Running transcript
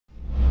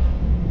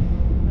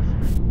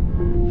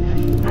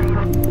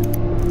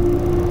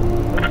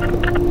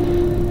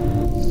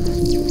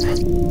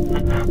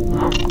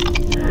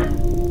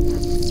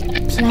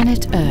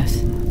Planet Earth.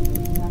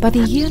 By the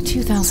year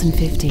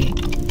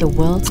 2050, the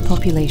world's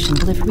population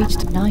will have reached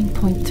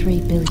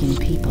 9.3 billion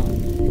people.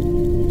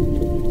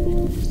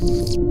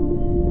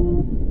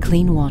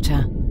 Clean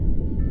water,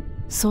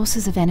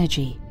 sources of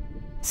energy,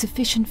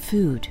 sufficient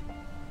food,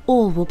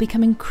 all will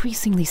become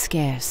increasingly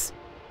scarce.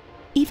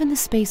 Even the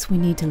space we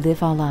need to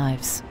live our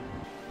lives,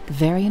 the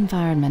very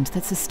environment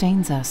that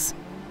sustains us,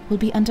 will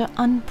be under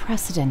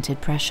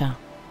unprecedented pressure.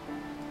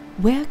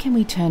 Where can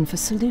we turn for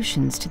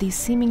solutions to these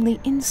seemingly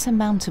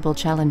insurmountable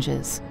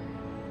challenges?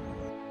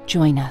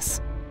 Join us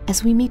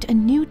as we meet a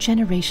new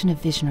generation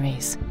of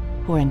visionaries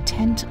who are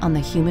intent on the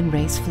human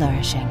race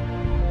flourishing.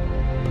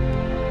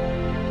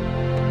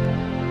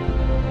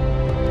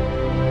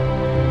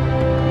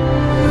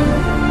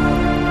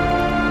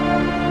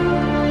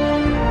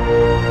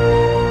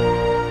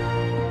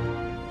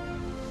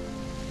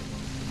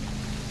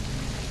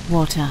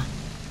 Water,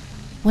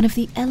 one of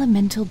the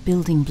elemental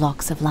building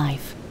blocks of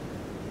life.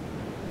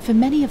 For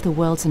many of the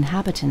world's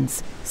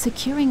inhabitants,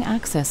 securing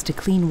access to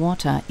clean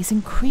water is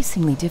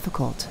increasingly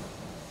difficult.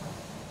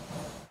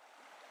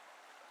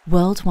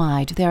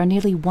 Worldwide, there are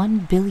nearly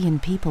 1 billion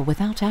people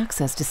without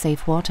access to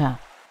safe water.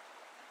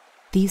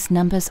 These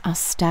numbers are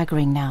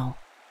staggering now.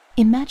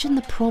 Imagine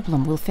the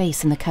problem we'll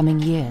face in the coming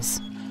years.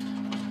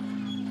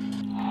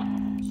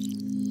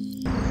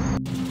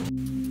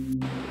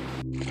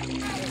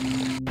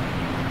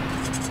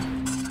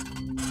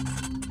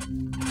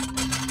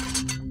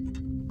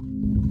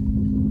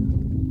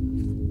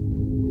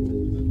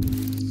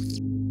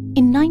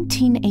 In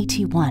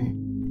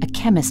 1981, a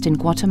chemist in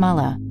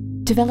Guatemala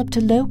developed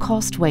a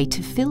low-cost way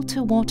to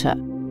filter water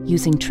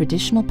using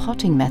traditional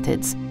potting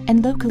methods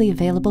and locally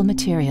available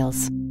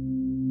materials.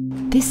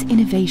 This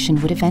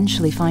innovation would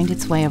eventually find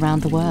its way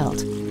around the world,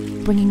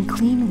 bringing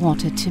clean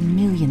water to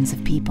millions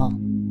of people.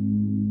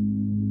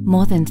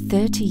 More than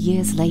 30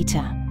 years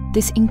later,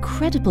 this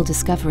incredible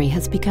discovery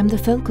has become the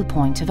focal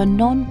point of a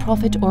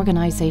non-profit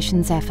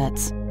organization's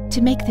efforts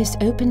to make this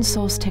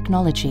open-source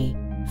technology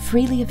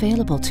freely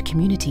available to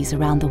communities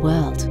around the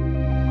world.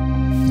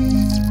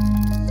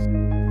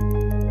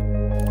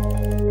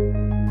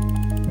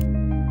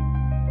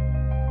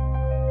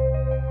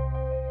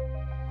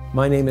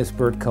 My name is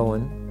Bert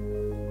Cohen.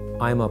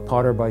 I'm a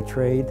potter by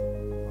trade.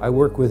 I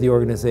work with the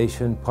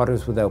organization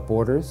Potters Without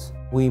Borders.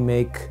 We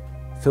make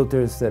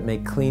filters that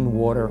make clean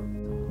water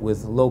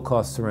with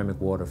low-cost ceramic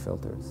water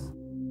filters.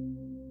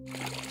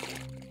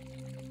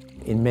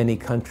 In many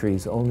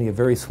countries, only a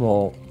very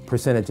small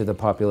percentage of the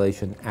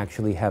population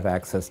actually have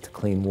access to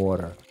clean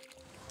water.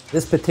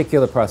 This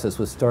particular process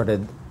was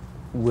started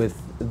with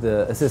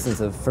the assistance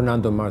of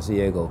Fernando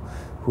Marziego,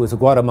 who is a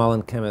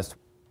Guatemalan chemist.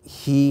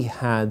 He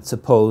had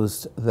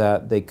supposed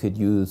that they could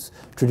use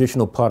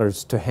traditional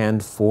potters to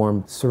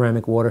hand-form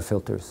ceramic water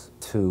filters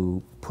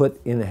to put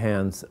in the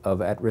hands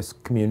of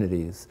at-risk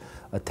communities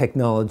a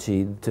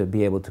technology to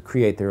be able to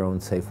create their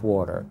own safe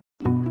water.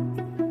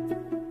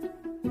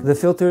 The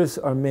filters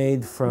are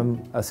made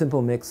from a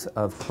simple mix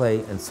of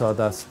clay and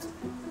sawdust.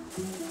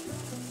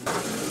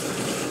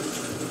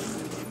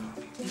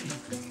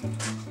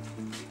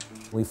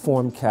 We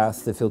form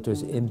cast the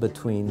filters in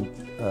between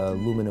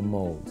aluminum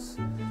molds.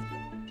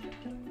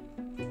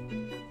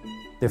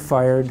 They're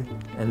fired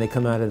and they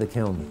come out of the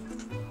kiln.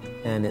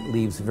 And it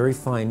leaves very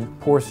fine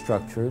pore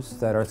structures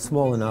that are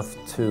small enough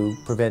to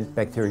prevent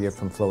bacteria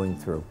from flowing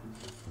through.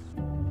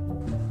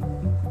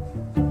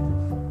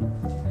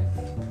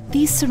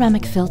 These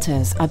ceramic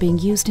filters are being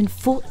used in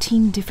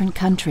 14 different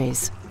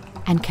countries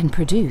and can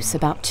produce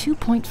about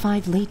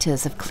 2.5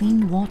 liters of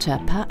clean water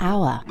per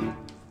hour.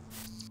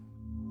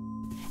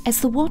 As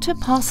the water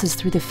passes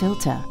through the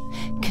filter,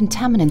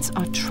 contaminants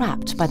are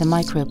trapped by the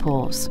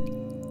micropores.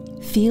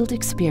 Field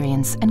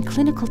experience and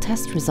clinical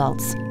test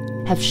results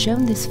have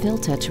shown this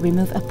filter to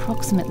remove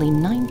approximately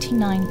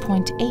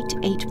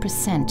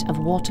 99.88% of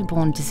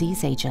waterborne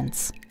disease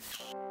agents.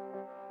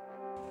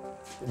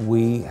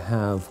 We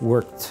have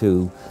worked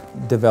to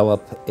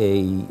develop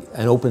an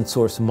open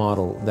source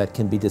model that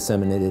can be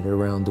disseminated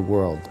around the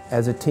world.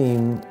 As a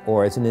team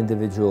or as an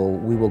individual,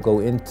 we will go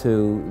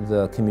into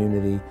the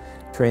community,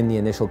 train the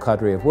initial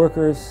cadre of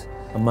workers.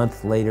 A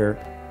month later,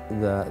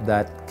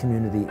 that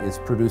community is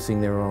producing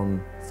their own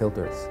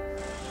filters.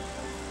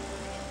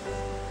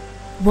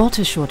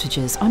 Water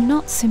shortages are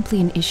not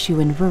simply an issue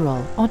in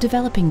rural or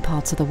developing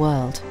parts of the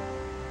world.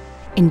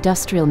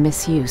 Industrial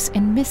misuse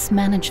and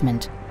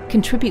mismanagement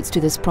contributes to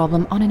this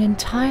problem on an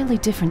entirely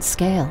different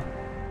scale.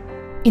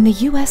 In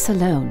the US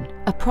alone,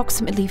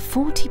 approximately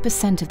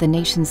 40% of the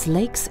nation's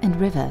lakes and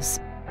rivers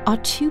are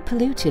too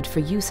polluted for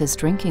use as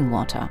drinking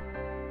water.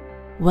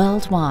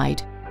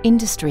 Worldwide,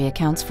 industry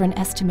accounts for an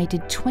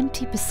estimated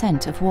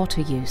 20% of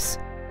water use,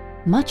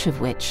 much of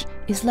which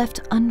is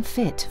left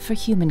unfit for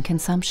human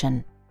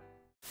consumption.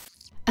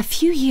 A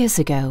few years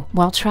ago,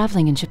 while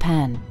traveling in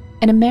Japan,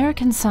 an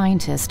American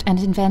scientist and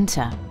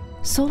inventor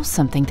saw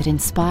something that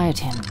inspired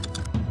him.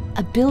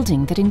 A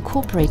building that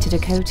incorporated a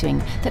coating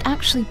that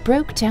actually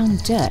broke down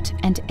dirt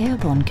and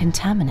airborne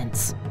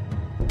contaminants.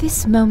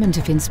 This moment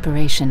of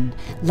inspiration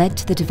led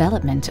to the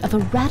development of a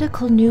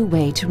radical new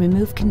way to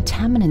remove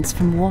contaminants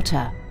from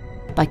water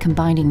by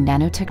combining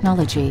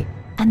nanotechnology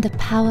and the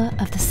power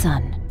of the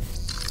sun.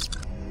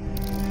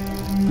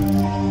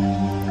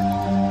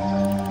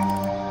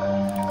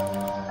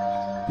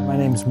 My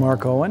name is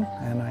Mark Owen,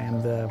 and I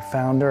am the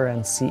founder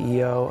and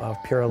CEO of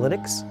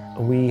Puralytics.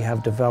 We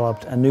have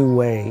developed a new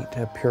way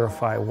to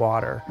purify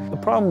water. The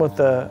problem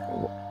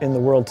in the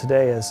world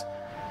today is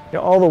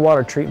all the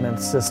water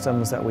treatment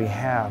systems that we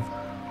have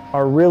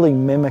are really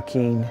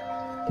mimicking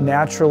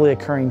naturally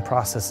occurring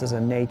processes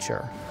in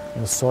nature.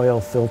 Soil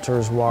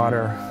filters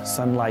water,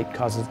 sunlight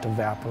causes it to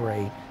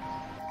evaporate.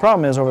 The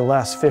problem is, over the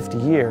last 50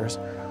 years,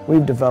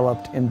 we've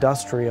developed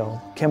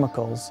industrial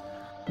chemicals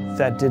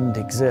that didn't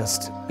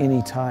exist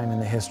any time in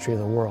the history of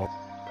the world.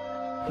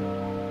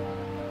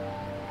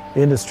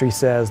 The industry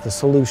says the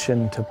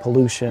solution to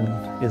pollution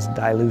is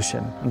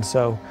dilution. And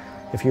so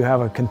if you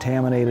have a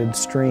contaminated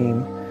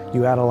stream,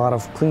 you add a lot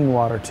of clean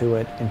water to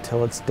it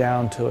until it's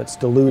down to it's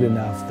dilute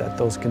enough that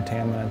those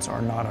contaminants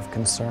are not of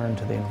concern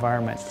to the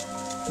environment.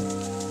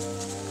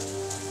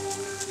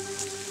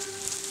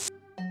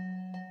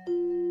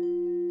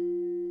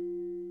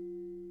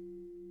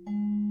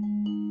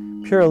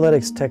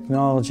 Puralytics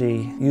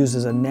technology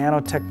uses a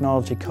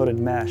nanotechnology coated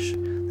mesh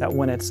that,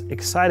 when it's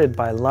excited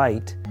by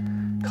light,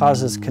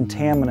 causes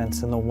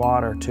contaminants in the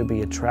water to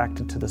be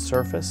attracted to the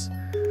surface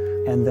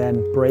and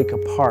then break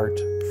apart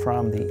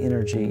from the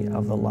energy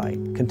of the light.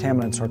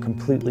 Contaminants are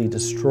completely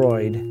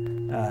destroyed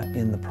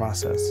in the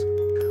process.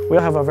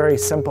 We'll have a very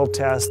simple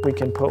test. We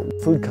can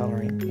put food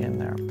coloring in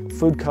there.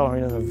 Food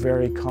coloring is a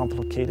very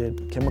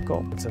complicated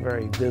chemical. It's a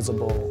very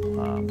visible,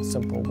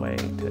 simple way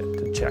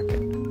to check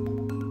it.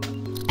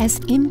 As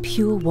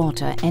impure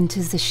water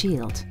enters the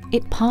shield,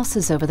 it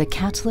passes over the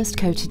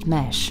catalyst-coated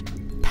mesh.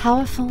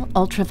 Powerful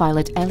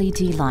ultraviolet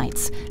LED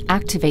lights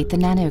activate the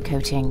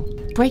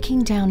nanocoating,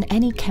 breaking down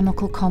any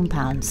chemical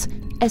compounds,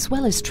 as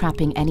well as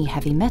trapping any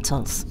heavy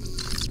metals.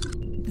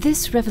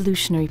 This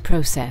revolutionary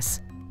process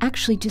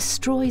actually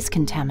destroys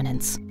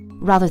contaminants,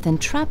 rather than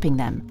trapping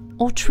them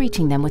or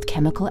treating them with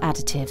chemical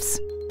additives.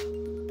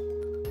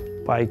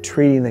 By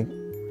treating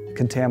the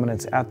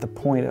contaminants at the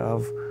point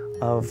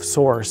of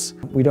source,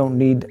 we don't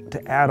need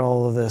to add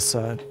all of this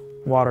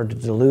water to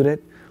dilute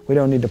it. We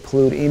don't need to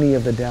pollute any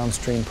of the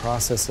downstream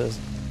processes.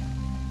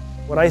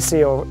 What I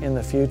see in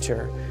the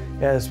future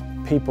is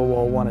people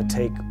will want to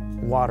take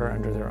water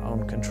under their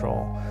own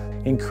control.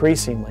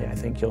 Increasingly, I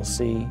think you'll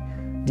see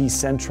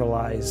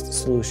decentralized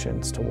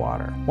solutions to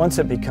water. Once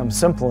it becomes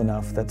simple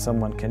enough that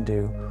someone can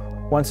do,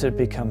 once it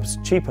becomes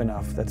cheap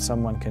enough that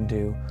someone can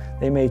do,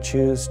 they may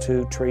choose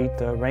to treat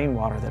the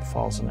rainwater that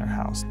falls in their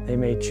house. They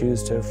may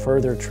choose to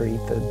further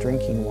treat the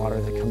drinking water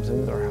that comes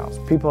into their house.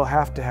 People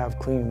have to have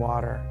clean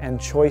water and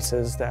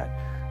choices that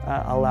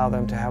allow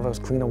them to have as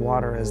clean a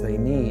water as they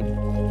need.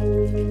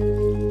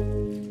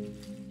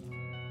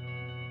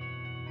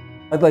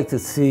 I'd like to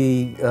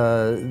see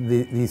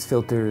these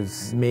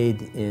filters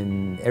made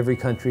in every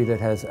country that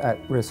has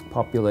at-risk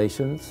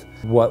populations.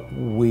 What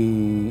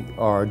we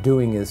are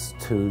doing is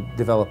to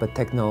develop a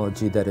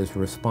technology that is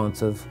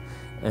responsive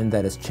and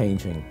that is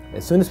changing.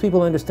 As soon as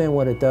people understand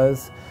what it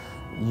does,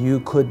 you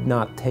could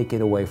not take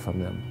it away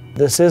from them.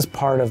 This is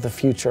part of the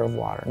future of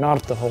water.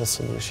 Not the whole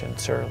solution,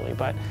 certainly,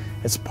 but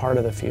it's part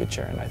of the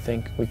future, and I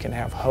think we can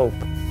have hope.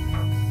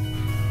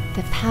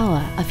 The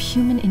power of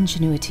human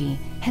ingenuity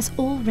has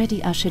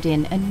already ushered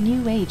in a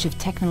new age of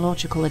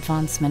technological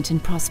advancement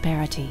and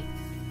prosperity.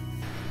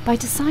 By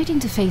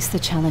deciding to face the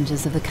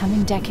challenges of the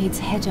coming decades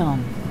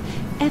head-on,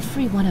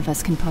 every one of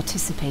us can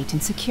participate in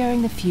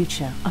securing the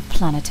future of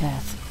planet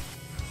Earth.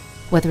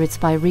 Whether it's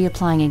by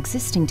reapplying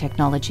existing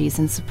technologies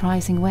in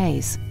surprising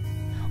ways,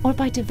 or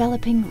by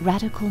developing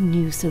radical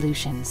new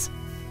solutions,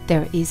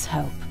 there is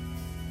hope.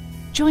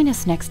 Join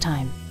us next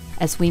time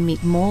as we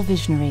meet more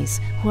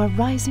visionaries who are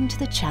rising to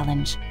the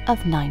challenge of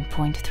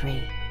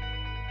 9.3.